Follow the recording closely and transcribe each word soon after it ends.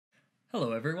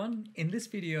Hello everyone, in this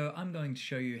video I'm going to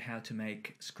show you how to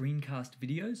make screencast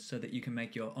videos so that you can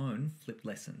make your own flipped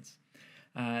lessons.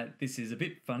 This is a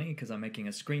bit funny because I'm making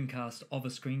a screencast of a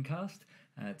screencast.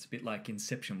 It's a bit like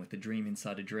Inception with the dream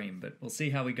inside a dream, but we'll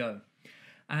see how we go.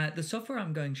 The software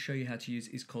I'm going to show you how to use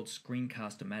is called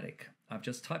Screencast-o-matic. I've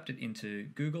just typed it into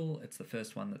Google. It's the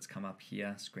first one that's come up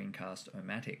here,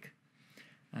 Screencast-o-matic.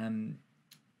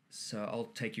 So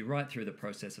I'll take you right through the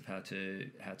process of how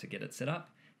to get it set up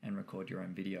and record your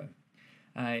own video.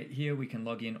 Here we can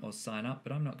log in or sign up,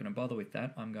 but I'm not going to bother with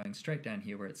that. I'm going straight down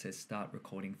here where it says start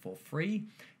recording for free,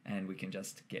 and we can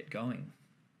just get going.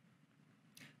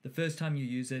 The first time you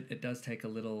use it, it does take a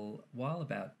little while,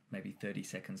 about maybe 30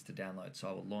 seconds to download. So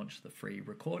I will launch the free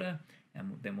recorder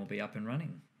and then we'll be up and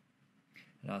running.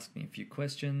 It asks me a few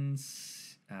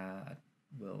questions.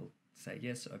 We'll say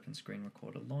yes, open screen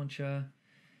recorder launcher.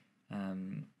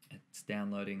 It's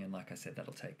downloading, and like I said,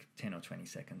 that'll take 10 or 20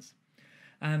 seconds.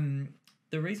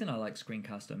 The reason I like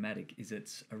Screencast-o-matic is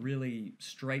it's a really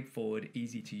straightforward,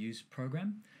 easy to use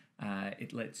program. But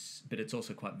it's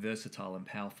also quite versatile and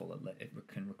powerful. It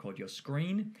can record your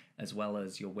screen as well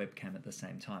as your webcam at the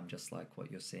same time, just like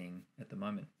what you're seeing at the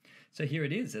moment. So here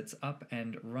it is, it's up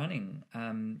and running.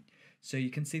 So you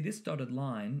can see this dotted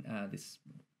line, this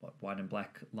white and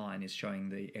black line is showing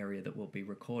the area that will be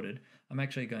recorded. I'm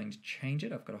actually going to change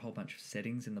it. I've got a whole bunch of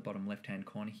settings in the bottom left-hand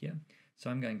corner here. So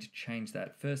I'm going to change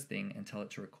that first thing and tell it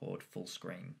to record full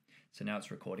screen. So now it's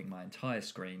recording my entire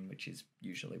screen, which is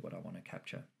usually what I want to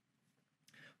capture.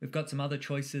 We've got some other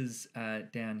choices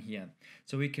down here.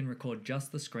 So we can record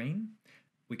just the screen,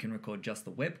 we can record just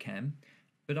the webcam,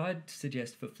 but I'd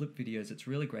suggest for flip videos it's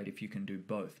really great if you can do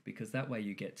both, because that way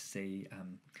you get to see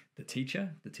the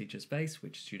teacher's face,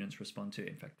 which students respond to.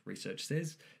 In fact, research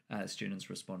says students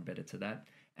respond better to that,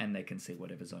 and they can see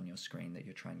whatever's on your screen that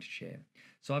you're trying to share.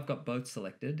 So I've got both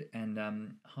selected, and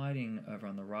hiding over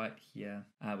on the right here,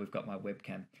 we've got my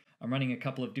webcam. I'm running a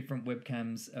couple of different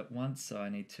webcams at once, so I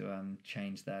need to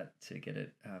change that to get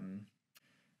it.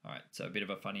 All right, so a bit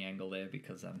of a funny angle there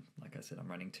because, like I said, I'm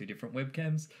running two different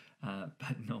webcams,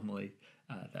 but normally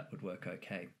that would work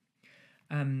okay.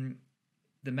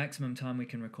 The maximum time we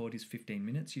can record is 15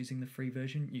 minutes using the free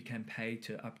version. You can pay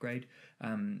to upgrade,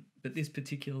 but this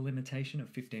particular limitation of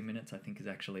 15 minutes I think is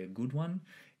actually a good one.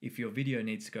 If your video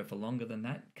needs to go for longer than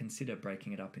that, consider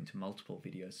breaking it up into multiple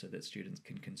videos so that students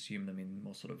can consume them in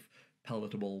more sort of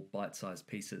palatable, bite-sized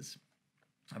pieces.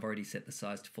 I've already set the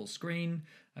size to full screen.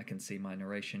 I can see my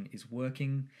narration is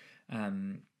working,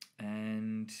 and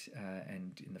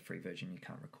in the free version you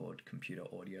can't record computer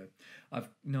audio. I've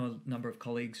known a number of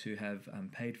colleagues who have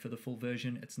paid for the full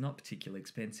version. It's not particularly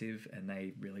expensive, and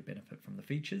they really benefit from the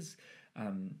features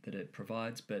that it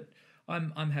provides. But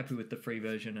I'm happy with the free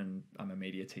version, and I'm a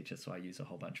media teacher, so I use a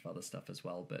whole bunch of other stuff as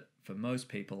well. But for most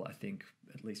people, I think,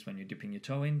 at least when you're dipping your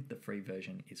toe in, the free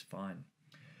version is fine.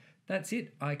 That's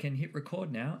it. I can hit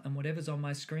record now, and whatever's on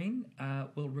my screen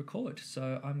will record.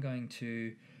 So I'm going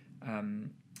to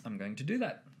do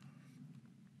that.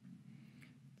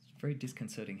 It's very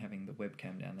disconcerting having the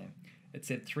webcam down there. It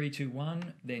said 3, 2,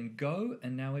 1, then go,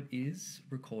 and now it is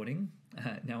recording.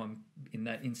 Now I'm in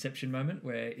that Inception moment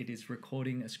where it is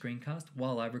recording a screencast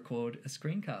while I record a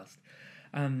screencast.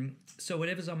 So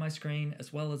whatever's on my screen,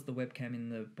 as well as the webcam in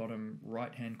the bottom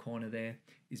right-hand corner there,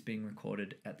 is being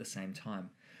recorded at the same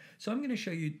time. So I'm going to show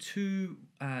you two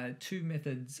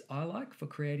methods I like for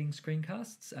creating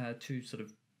screencasts, two sort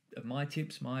of my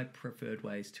tips, my preferred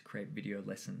ways to create video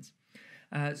lessons.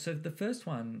 So the first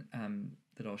one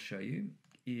that I'll show you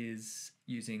is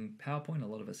using PowerPoint. A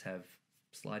lot of us have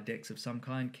slide decks of some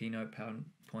kind, Keynote,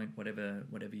 PowerPoint,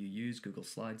 whatever you use, Google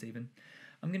Slides even.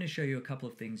 I'm going to show you a couple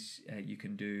of things you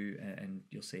can do, and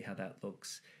you'll see how that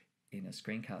looks in a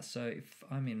screencast. So if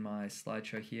I'm in my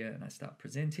slideshow here and I start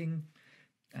presenting,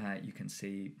 you can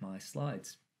see my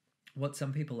slides. What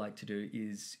some people like to do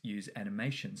is use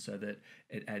animation so that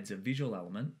it adds a visual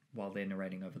element while they're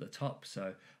narrating over the top.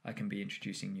 So I can be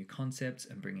introducing new concepts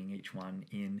and bringing each one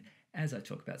in as I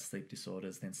talk about sleep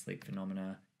disorders, then sleep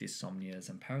phenomena, dysomnias,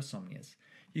 and parasomnias.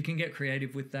 You can get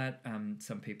creative with that.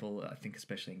 Some people, I think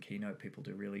especially in Keynote, people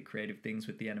do really creative things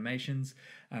with the animations.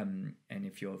 And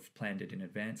if you've planned it in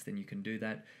advance, then you can do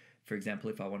that. For example,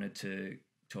 if I wanted to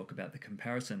talk about the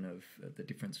comparison of the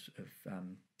difference of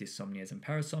dysomnias and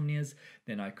parasomnias,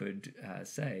 then I could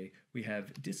say we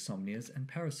have dysomnias and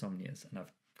parasomnias, and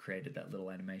I've created that little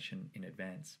animation in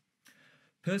advance.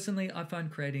 Personally, I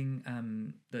find creating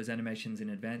those animations in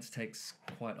advance takes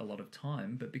quite a lot of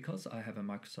time, but because I have a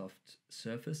Microsoft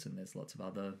Surface and there's lots of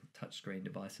other touchscreen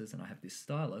devices and I have this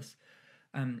stylus,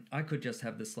 I could just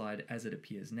have the slide as it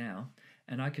appears now,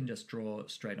 and I can just draw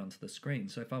straight onto the screen.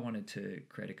 So if I wanted to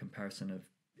create a comparison of,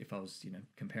 if I was,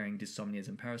 comparing dysomnias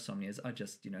and parasomnias, I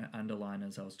just, underline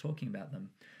as I was talking about them.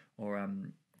 Or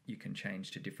you can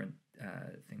change to different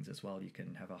things as well. You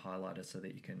can have a highlighter so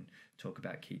that you can talk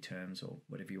about key terms or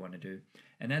whatever you want to do,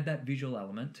 and add that visual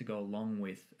element to go along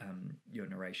with your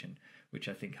narration, which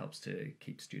I think helps to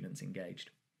keep students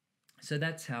engaged. So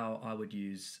that's how I would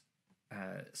use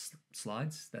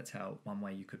slides. That's one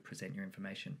way you could present your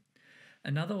information.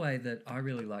 Another way that I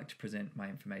really like to present my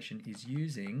information is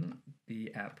using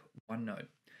the app OneNote.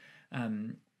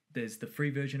 There's the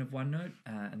free version of OneNote,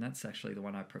 and that's actually the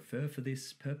one I prefer for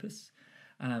this purpose.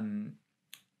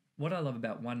 What I love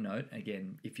about OneNote,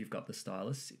 again, if you've got the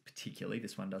stylus, particularly,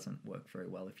 this one doesn't work very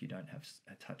well if you don't have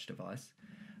a touch device.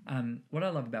 What I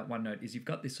love about OneNote is you've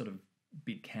got this sort of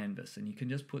big canvas, and you can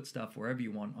just put stuff wherever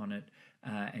you want on it,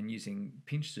 and using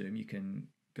pinch zoom, you can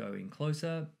go in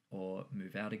closer or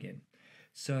move out again.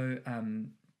 So,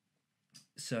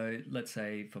 so let's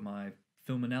say for my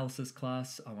film analysis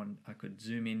class, I could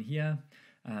zoom in here.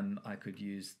 I could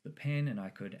use the pen and I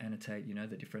could annotate,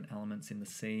 the different elements in the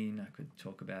scene. I could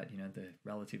talk about, the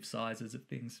relative sizes of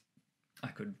things. I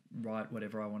could write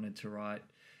whatever I wanted to write,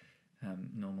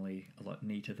 normally a lot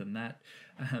neater than that.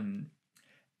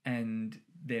 And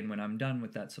then when I'm done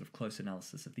with that sort of close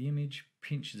analysis of the image,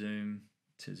 pinch zoom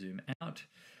to zoom out.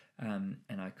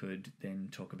 And I could then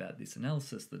talk about this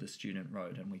analysis that a student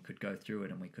wrote, and we could go through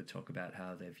it and we could talk about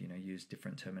how they've used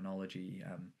different terminology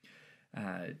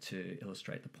to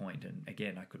illustrate the point. And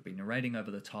again, I could be narrating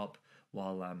over the top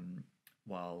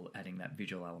while adding that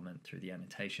visual element through the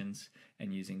annotations,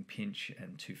 and using pinch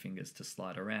and two fingers to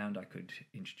slide around. I could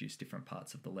introduce different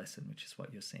parts of the lesson, which is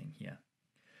what you're seeing here.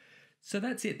 So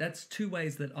that's it. That's two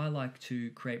ways that I like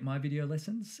to create my video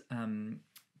lessons.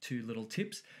 Two little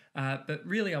tips, but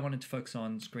really I wanted to focus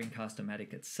on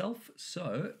Screencast-o-matic itself.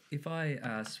 So if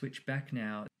I switch back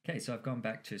now, okay, so I've gone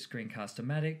back to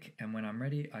Screencast-o-matic, and when I'm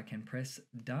ready, I can press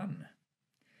done.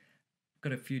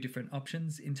 Got a few different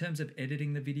options. In terms of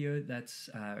editing the video, that's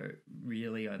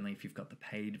really only if you've got the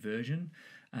paid version.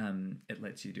 It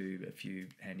lets you do a few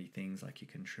handy things, like you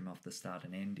can trim off the start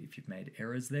and end if you've made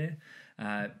errors there.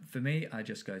 For me, I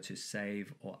just go to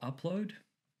save or upload.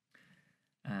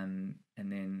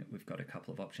 And then we've got a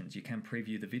couple of options. You can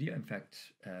preview the video. In fact,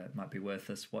 it might be worth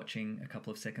us watching a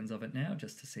couple of seconds of it now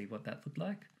just to see what that looked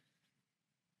like.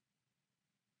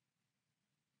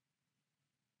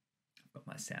 I've got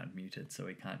my sound muted so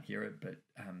we can't hear it, but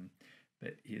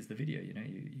here's the video.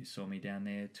 You saw me down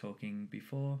there talking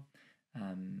before,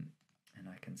 and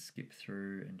I can skip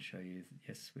through and show you,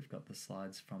 yes, we've got the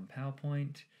slides from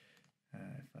PowerPoint.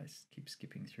 If I keep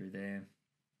skipping through there.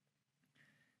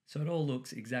 So it all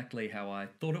looks exactly how I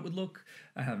thought it would look.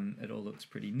 It all looks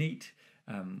pretty neat.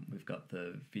 We've got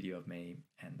the video of me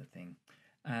and the thing.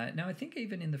 Now I think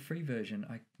even in the free version,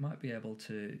 I might be able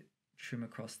to trim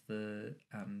across the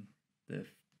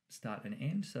start and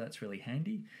end, so that's really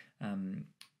handy.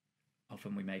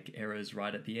 Often we make errors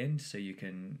right at the end, so you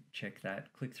can check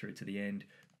that, click through to the end,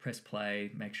 press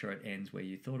play, make sure it ends where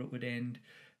you thought it would end.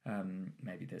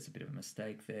 Maybe there's a bit of a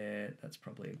mistake there. That's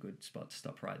probably a good spot to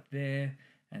stop right there.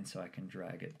 And so I can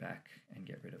drag it back and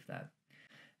get rid of that.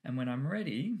 And when I'm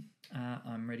ready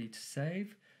to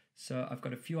save. So I've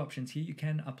got a few options here. You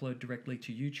can upload directly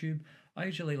to YouTube. I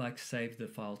usually like to save the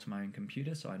file to my own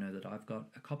computer, so I know that I've got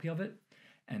a copy of it.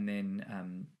 And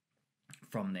then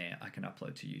from there, I can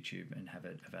upload to YouTube and have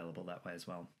it available that way as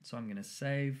well. So I'm going to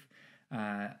save.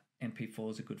 MP4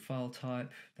 is a good file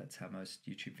type. That's how most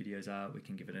YouTube videos are. We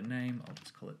can give it a name. I'll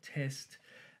just call it test.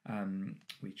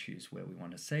 We choose where we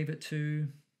want to save it to,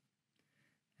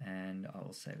 and I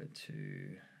will save it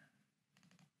to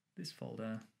this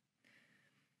folder.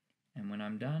 And when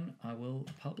I'm done, I will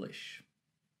publish.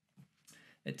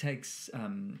 It takes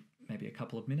maybe a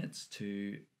couple of minutes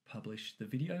to publish the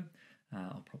video.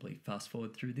 I'll probably fast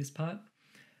forward through this part.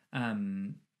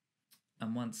 And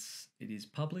once it is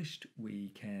published, we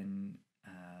can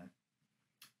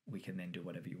then do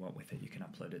whatever you want with it. You can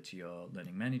upload it to your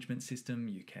learning management system.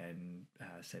 You can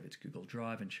save it to Google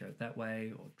Drive and share it that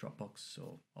way, or Dropbox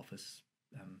or Office,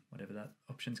 whatever that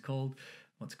option's called.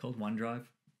 What's it called? OneDrive.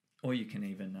 Or you can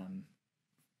even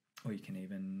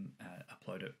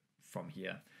upload it from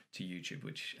here to YouTube,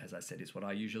 which, as I said, is what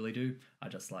I usually do. I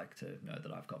just like to know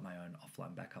that I've got my own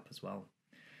offline backup as well.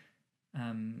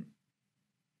 I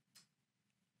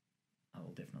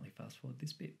will definitely fast forward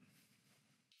this bit.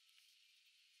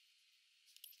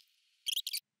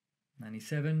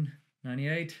 97,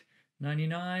 98,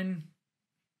 99,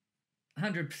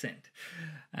 100%.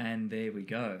 And there we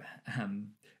go.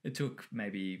 It took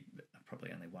maybe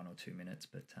probably only 1 or 2 minutes,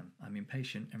 but I'm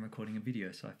impatient and recording a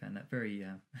video, so I found that very,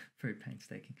 very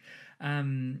painstaking.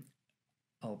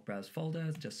 I'll browse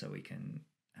folders just so we can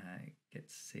get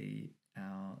to see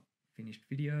our finished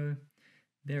video.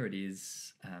 There it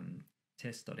is,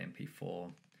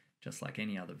 test.mp4, just like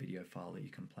any other video file that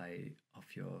you can play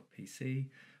off your PC.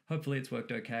 Hopefully it's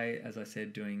worked okay. As I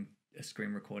said, doing a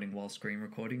screen recording while screen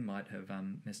recording might have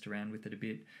messed around with it a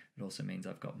bit. It also means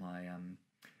I've got my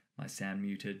my sound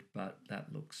muted, but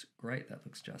that looks great. That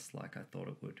looks just like I thought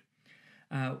it would.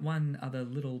 One other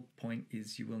little point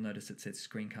is you will notice it says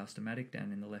Screencast-o-matic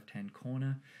down in the left-hand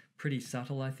corner. Pretty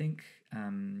subtle, I think,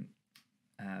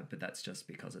 but that's just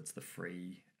because it's the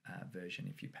free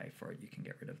version. If you pay for it, you can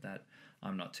get rid of that.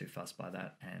 I'm not too fussed by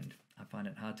that, and I find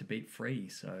it hard to beat free,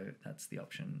 so that's the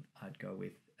option I'd go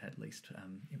with, at least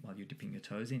while you're dipping your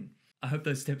toes in. I hope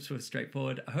those steps were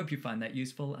straightforward. I hope you find that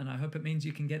useful, and I hope it means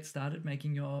you can get started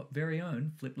making your very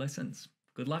own flip lessons.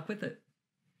 Good luck with it.